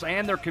schools,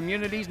 and their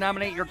communities.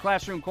 Nominate your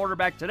classroom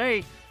quarterback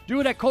today.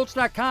 Do it at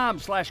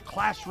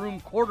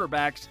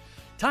Colts.com/classroomquarterbacks.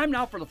 Time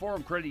now for the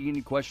Forum Credit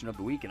Union question of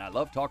the week, and I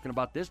love talking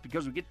about this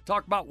because we get to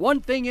talk about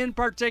one thing in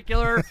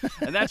particular,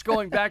 and that's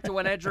going back to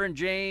when Edgerrin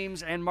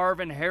James and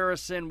Marvin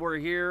Harrison were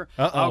here.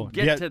 I'll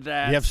get to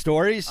that. You have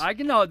stories?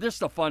 This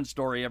is a fun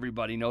story.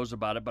 Everybody knows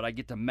about it, but I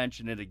get to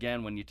mention it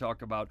again when you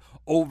talk about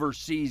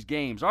overseas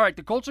games. All right,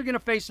 the Colts are going to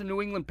face the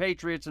New England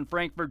Patriots in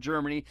Frankfurt,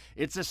 Germany.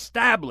 It's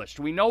established.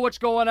 We know what's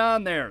going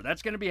on there.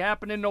 That's going to be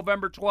happening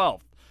November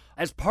 12th.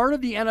 As part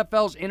of the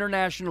NFL's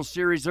international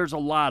series, there's a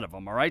lot of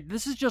them, all right?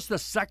 This is just the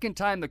second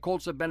time the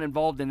Colts have been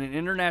involved in an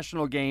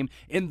international game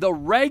in the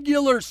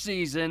regular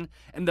season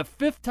and the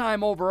fifth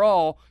time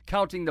overall,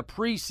 counting the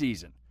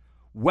preseason.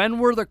 When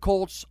were the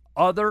Colts'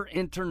 other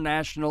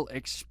international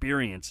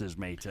experiences,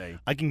 Maytay?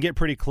 I can get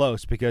pretty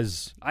close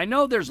because I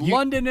know there's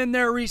London in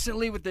there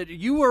recently with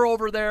you were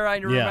over there, I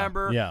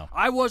remember. Yeah.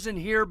 I wasn't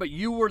here, but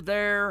you were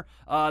there.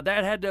 That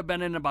had to have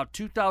been in about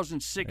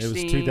 2016.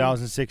 It was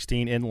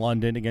 2016 in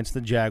London against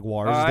the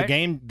Jaguars. Right.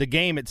 The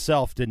game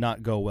itself did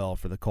not go well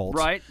for the Colts.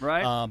 Right.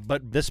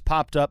 But this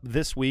popped up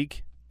this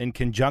week in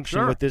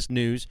conjunction with this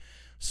news.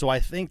 So I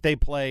think they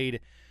played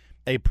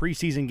a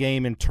preseason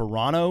game in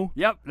Toronto.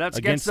 Yep, that's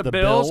against the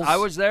Bills. I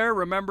was there,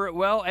 remember it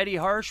well. Eddie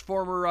Harsh,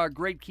 former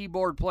great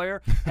keyboard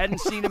player,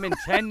 hadn't seen him in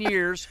 10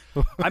 years.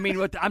 I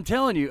mean, I'm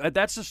telling you,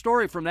 that's the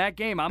story from that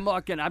game. I'm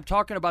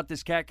talking about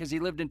this cat because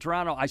he lived in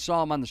Toronto. I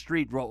saw him on the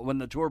street when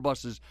the tour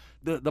buses,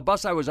 the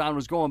bus I was on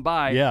was going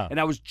by, and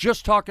I was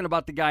just talking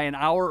about the guy an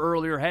hour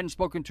earlier, hadn't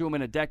spoken to him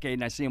in a decade,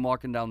 and I see him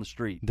walking down the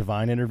street.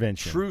 Divine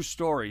intervention. True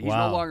story. He's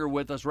no longer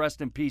with us.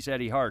 Rest in peace,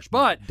 Eddie Harsh.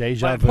 But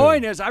my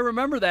point is, I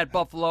remember that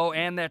Buffalo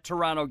and that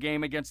Toronto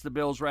game against the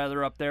Bills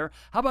up there.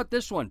 How about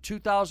this one,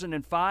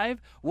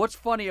 2005? What's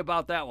funny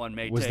about that one,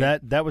 mate?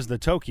 That was the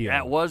Tokyo.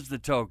 That was the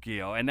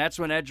Tokyo, and that's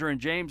when Edgerrin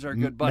James, our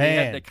good buddy,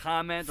 had the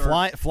comment.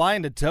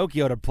 Flying to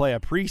Tokyo to play a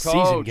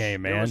preseason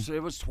game, man.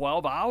 It was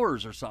 12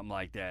 hours or something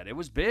like that. It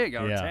was big,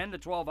 10 to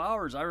 12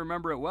 hours. I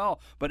remember it well.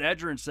 But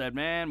Edgerrin said,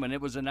 man, when it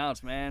was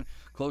announced, man,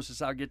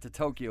 closest I'll get to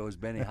Tokyo is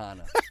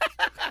Benihana.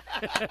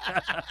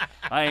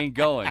 I ain't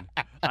going.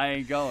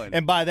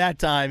 And by that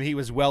time, he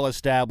was well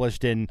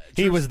established, and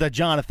he was the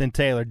Jonathan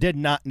Taylor. Did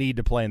not need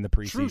to play in the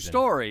preseason. True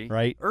story.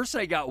 Right?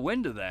 Irsay got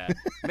wind of that.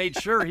 Made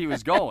sure he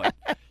was going.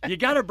 You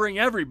got to bring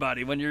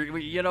everybody when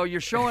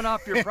you're showing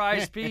off your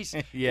prize piece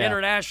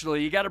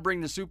internationally. You got to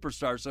bring the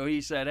superstar. So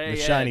he said, "Hey,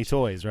 the shiny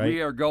toys, right?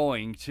 We are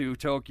going to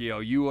Tokyo.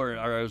 You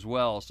are as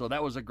well." So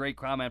that was a great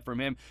comment from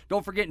him.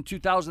 Don't forget, in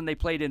 2000 they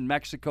played in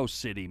Mexico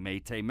City,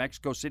 Maytay.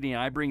 Mexico City,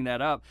 and I bring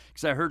that up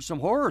because I heard some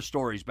horror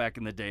stories back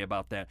in the day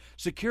about that.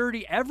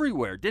 Security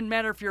everywhere. Didn't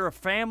matter if you're a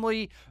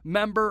family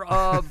member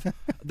of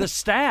the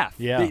staff.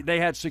 They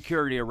had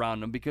security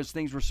around them because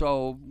things were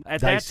so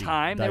at dicey, that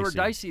time dicey. They were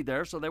dicey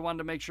there, so they wanted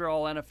to make sure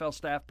all NFL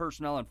staff,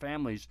 personnel, and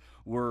families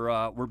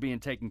were being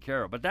taken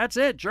care of. But that's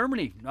it.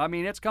 Germany. I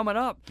mean, it's coming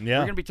up. Yeah.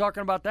 We're going to be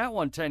talking about that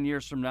one 10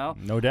 years from now.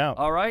 No doubt.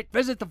 All right.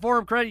 Visit the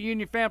Forum Credit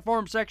Union Fan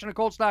Forum section of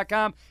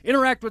Colts.com.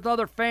 Interact with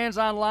other fans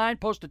online.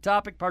 Post a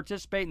topic.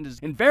 Participate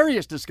in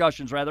various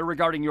discussions,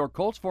 regarding your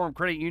Colts. Forum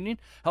Credit Union,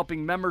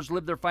 helping members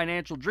live their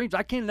financial dreams.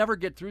 I can never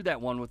get through that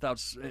one without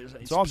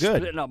it's all good.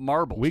 Splitting up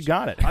marbles. We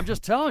got it. I'm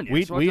just telling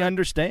you. We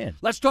understand.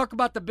 Let's talk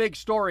about the big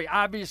story.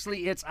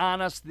 Obviously, it's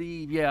on us.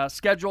 The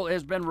schedule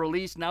has been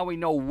released. Now we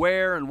know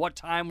where and what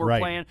time we're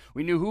playing.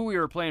 We knew who we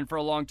were playing for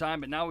a long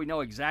time, but now we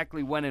know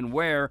exactly when and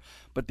where.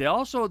 But the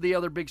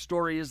other big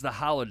story is the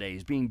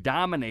holidays being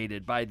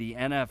dominated by the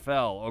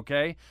NFL,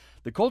 okay?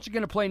 The Colts are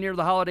going to play near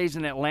the holidays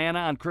in Atlanta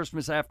on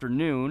Christmas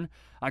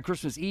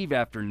Eve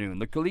afternoon.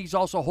 The league's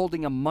also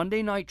holding a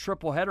Monday night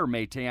tripleheader,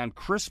 Mate, on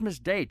Christmas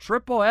Day.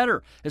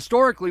 Tripleheader.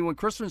 Historically, when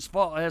Christmas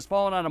has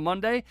fallen on a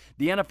Monday,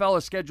 the NFL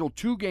has scheduled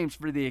 2 games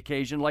for the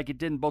occasion, like it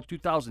did in both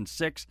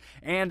 2006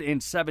 and in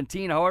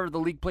 17. However, the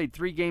league played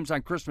 3 games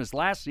on Christmas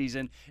last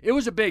season. It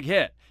was a big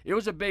hit.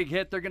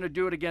 They're going to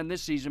do it again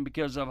this season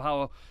because of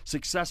how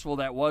successful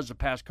that was the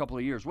past couple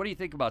of years. What do you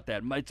think about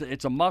that?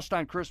 It's a must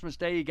on Christmas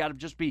Day. You got to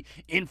just be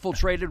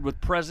infiltrated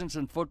with presents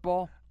and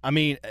football. I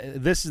mean,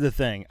 this is the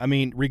thing. I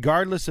mean,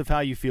 regardless of how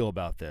you feel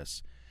about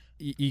this,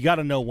 you got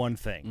to know one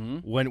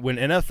thing. Mm-hmm. When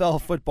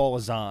NFL football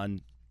is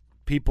on,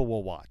 people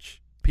will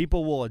watch.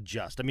 People will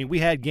adjust. I mean, we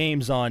had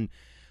games on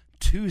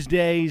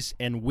Tuesdays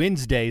and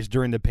Wednesdays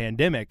during the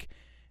pandemic,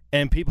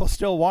 and people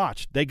still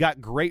watched. They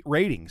got great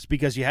ratings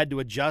because you had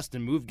to adjust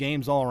and move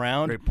games all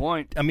around. Great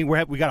point. I mean,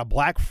 we got a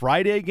Black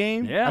Friday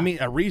game. Yeah. I mean,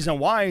 a reason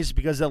why is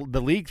because the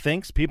league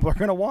thinks people are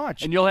going to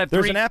watch. And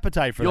there's an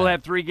appetite for that. You'll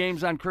have 3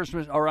 games on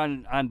Christmas or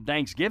on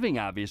Thanksgiving,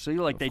 obviously,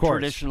 like they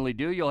traditionally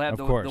do. You'll have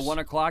the 1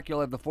 o'clock,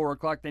 you'll have the 4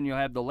 o'clock, then you'll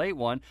have the late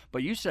one.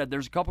 But you said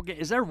there's a couple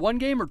games. Is there 1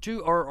 game or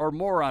 2 or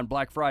more on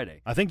Black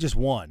Friday? I think just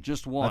 1.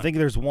 Just 1. I think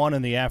there's 1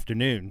 in the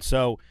afternoon.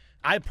 So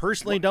I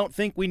personally don't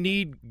think we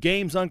need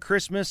games on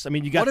Christmas. I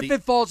mean, you got What if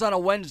it falls on a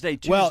Wednesday,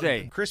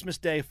 Tuesday? Well, Christmas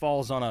Day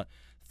falls on a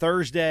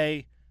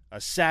Thursday,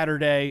 a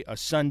Saturday, a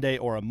Sunday,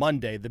 or a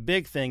Monday. The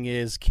big thing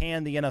is,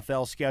 can the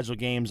NFL schedule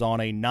games on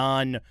a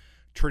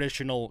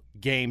non-traditional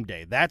game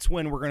day? That's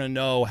when we're going to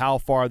know how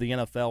far the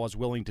NFL is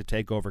willing to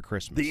take over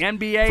Christmas. The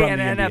NBA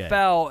and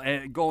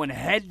NFL going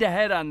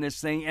head-to-head on this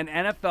thing, and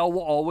NFL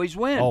will always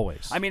win.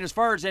 Always. I mean, as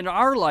far as in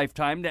our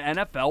lifetime, the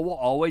NFL will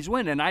always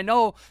win. And I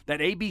know that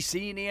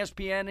ABC and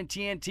ESPN and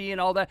TNT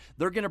and all that,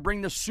 they're going to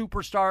bring the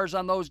superstars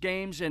on those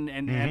games and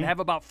have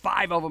about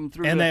 5 of them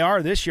through. And they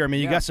are this year. I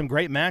mean, you got some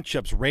great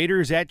matchups.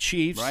 Raiders at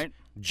Chiefs. Right.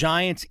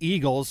 Giants,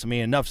 Eagles. I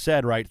mean, enough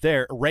said right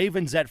there.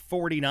 Ravens at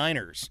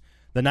 49ers.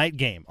 The night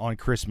game on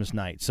Christmas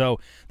night. So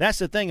that's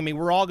the thing. I mean,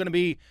 we're all going to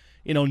be,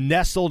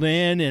 nestled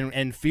in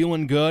and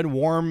feeling good,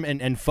 warm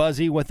and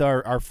fuzzy with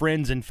our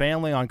friends and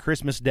family on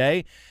Christmas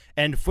Day.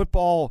 And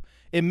football,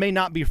 it may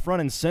not be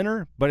front and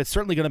center, but it's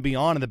certainly going to be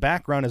on in the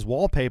background as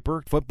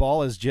wallpaper.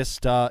 Football is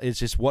just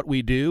what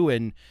we do,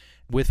 and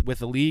with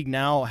the league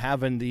now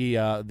having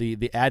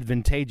the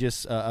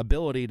advantageous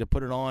ability to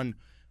put it on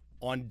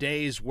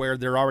days where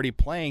they're already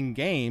playing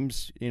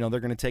games, they're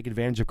going to take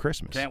advantage of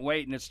Christmas. Can't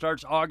wait. And it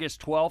starts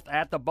August 12th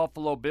at the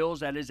Buffalo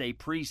Bills. That is a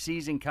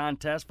preseason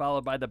contest,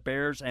 followed by the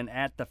Bears and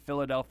at the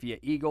Philadelphia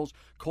Eagles.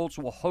 Colts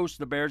will host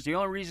the Bears. The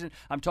only reason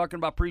I'm talking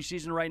about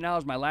preseason right now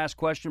is my last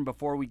question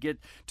before we get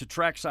to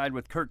trackside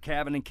with Kirk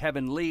Cavan and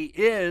Kevin Lee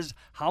is,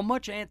 how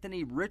much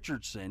Anthony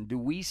Richardson do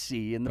we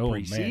see in the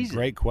preseason? Man,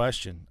 great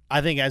question.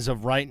 I think as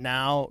of right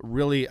now,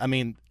 really, I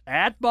mean,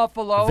 at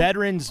Buffalo,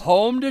 veterans,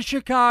 home to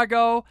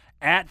Chicago,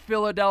 at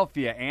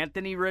Philadelphia,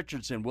 Anthony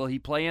Richardson. Will he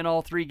play in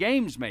all 3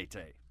 games, Mate?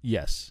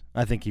 Yes,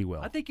 I think he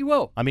will. I think he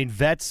will. I mean,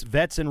 vets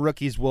and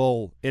rookies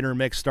will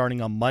intermix starting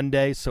on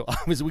Monday, so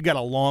obviously we got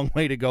a long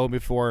way to go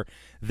before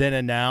then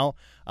and now.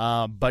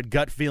 But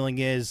gut feeling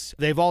is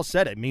they've all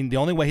said it. I mean, the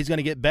only way he's going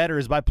to get better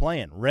is by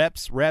playing.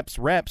 Reps.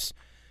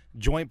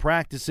 Joint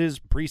practices,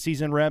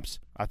 preseason reps.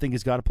 I think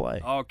he's got to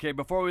play. Okay,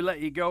 before we let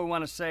you go, we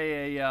want to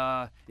say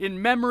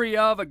in memory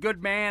of a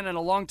good man and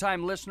a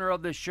longtime listener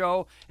of this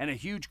show and a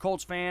huge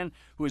Colts fan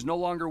who is no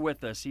longer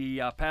with us.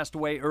 He passed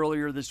away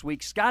earlier this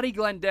week. Scotty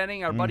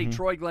Glendenning, our buddy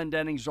Troy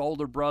Glendenning's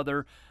older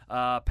brother,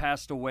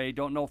 passed away.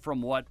 Don't know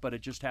from what, but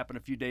it just happened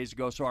a few days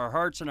ago. So our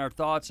hearts and our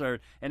thoughts and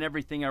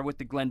everything are with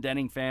the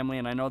Glendenning family,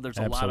 and I know there's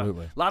a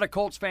lot of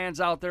Colts fans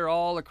out there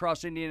all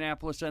across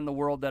Indianapolis and the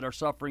world that are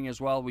suffering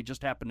as well. We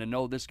just happen to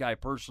know this guy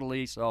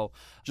personally, so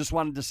just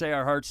wanted to say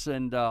our hearts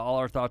and all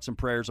our thoughts and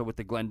prayers are with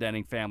the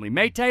Glendenning family.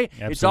 Mate,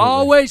 it's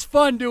always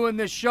fun doing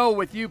this show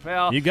with you,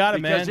 pal. You got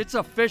it, man. Because it's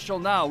official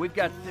now. We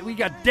got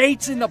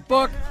dates in the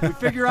book. We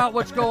figure out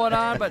what's going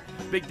on, but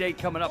big date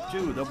coming up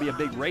too. There'll be a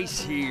big race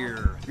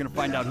here. We're gonna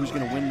find out who's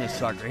gonna win this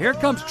sucker. Here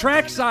comes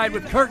Trackside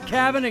with Kirk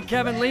Cavan and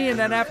Kevin Lee, and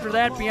then after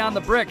that, Beyond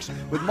the Bricks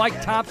with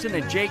Mike Thompson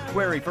and Jake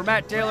Query. For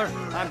Matt Taylor,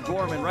 I'm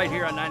Gorman right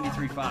here on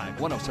 93.5,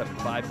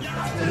 107.5.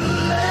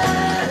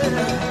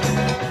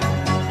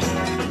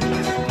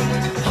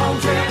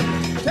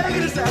 Take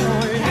it a second.